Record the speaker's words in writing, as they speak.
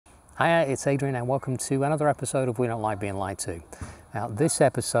Hi, it's Adrian and welcome to another episode of We Don't Like Being Lied To. Now this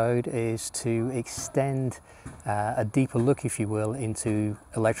episode is to extend a deeper look, if you will, into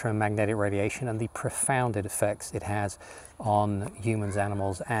electromagnetic radiation and the profound effects it has on humans,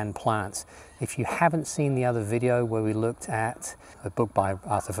 animals and plants. If you haven't seen the other video where we looked at a book by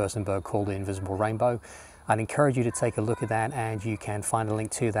Arthur Firstenberg called The Invisible Rainbow, I'd encourage you to take a look at that, and you can find a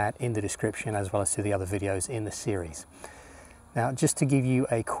link to that in the description as well as to the other videos in the series. Now, just to give you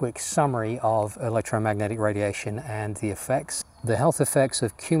a quick summary of electromagnetic radiation and the effects. The health effects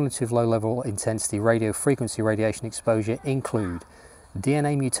of cumulative low-level intensity radio frequency radiation exposure include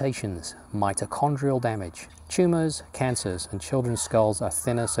DNA mutations, mitochondrial damage, tumors, cancers, and children's skulls are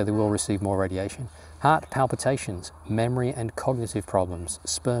thinner so they will receive more radiation, heart palpitations, memory and cognitive problems,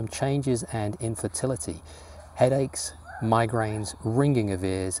 sperm changes and infertility, headaches, migraines, ringing of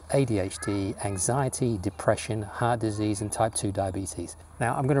ears, ADHD, anxiety, depression, heart disease, and type 2 diabetes.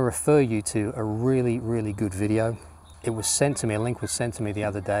 Now, I'm going to refer you to a really good video. It was sent to me, a link was sent to me the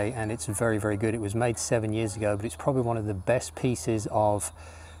other day, and it's very good. It was made 7 years ago, but it's probably one of the best pieces of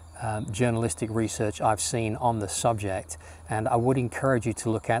journalistic research I've seen on the subject, and I would encourage you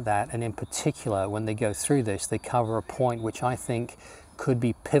to look at that. And in particular, when they go through this, they cover a point which I think could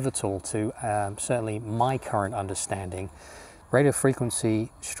be pivotal to certainly my current understanding. Radio frequency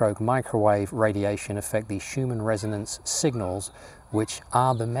stroke microwave radiation affect the Schumann resonance signals, which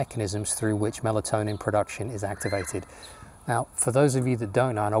are the mechanisms through which melatonin production is activated. Now, for those of you that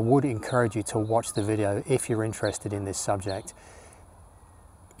don't know, and I would encourage you to watch the video if you're interested in this subject,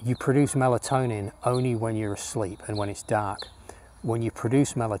 you produce melatonin only when you're asleep and when it's dark. When you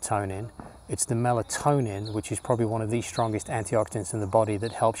produce melatonin, it's the melatonin, which is probably one of the strongest antioxidants in the body,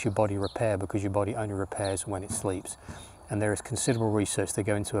 that helps your body repair, because your body only repairs when it sleeps. And there is considerable research that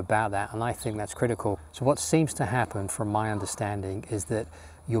go into about that, and I think that's critical. So what seems to happen, from my understanding, is that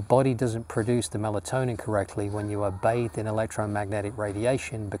your body doesn't produce the melatonin correctly when you are bathed in electromagnetic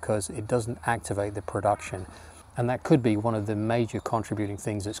radiation, because it doesn't activate the production. And that could be one of the major contributing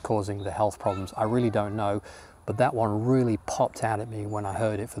things that's causing the health problems. I really don't know, but that one really popped out at me when I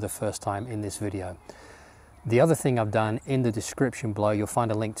heard it for the first time in this video. The other thing I've done, in the description below, you'll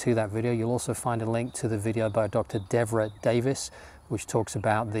find a link to that video. You'll also find a link to the video by Dr. Devra Davis, which talks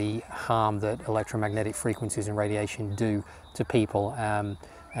about the harm that electromagnetic frequencies and radiation do to people.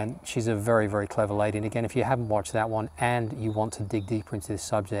 And she's a very clever lady. And again, if you haven't watched that one and you want to dig deeper into this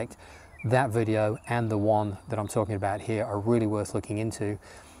subject, that video and the one that I'm talking about here are really worth looking into.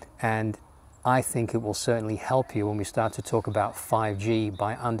 And I think it will certainly help you when we start to talk about 5G,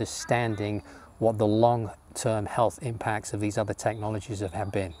 by understanding what the long-term health impacts of these other technologies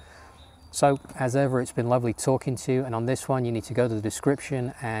have been. So, as ever, it's been lovely talking to you, and on this one you need to go to the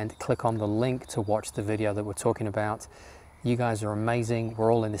description and click on the link to watch the video that we're talking about. You guys are amazing.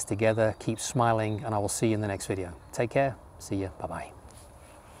 We're all in this together. Keep smiling, and I will see you in the next video. Take care. See you. Bye-bye.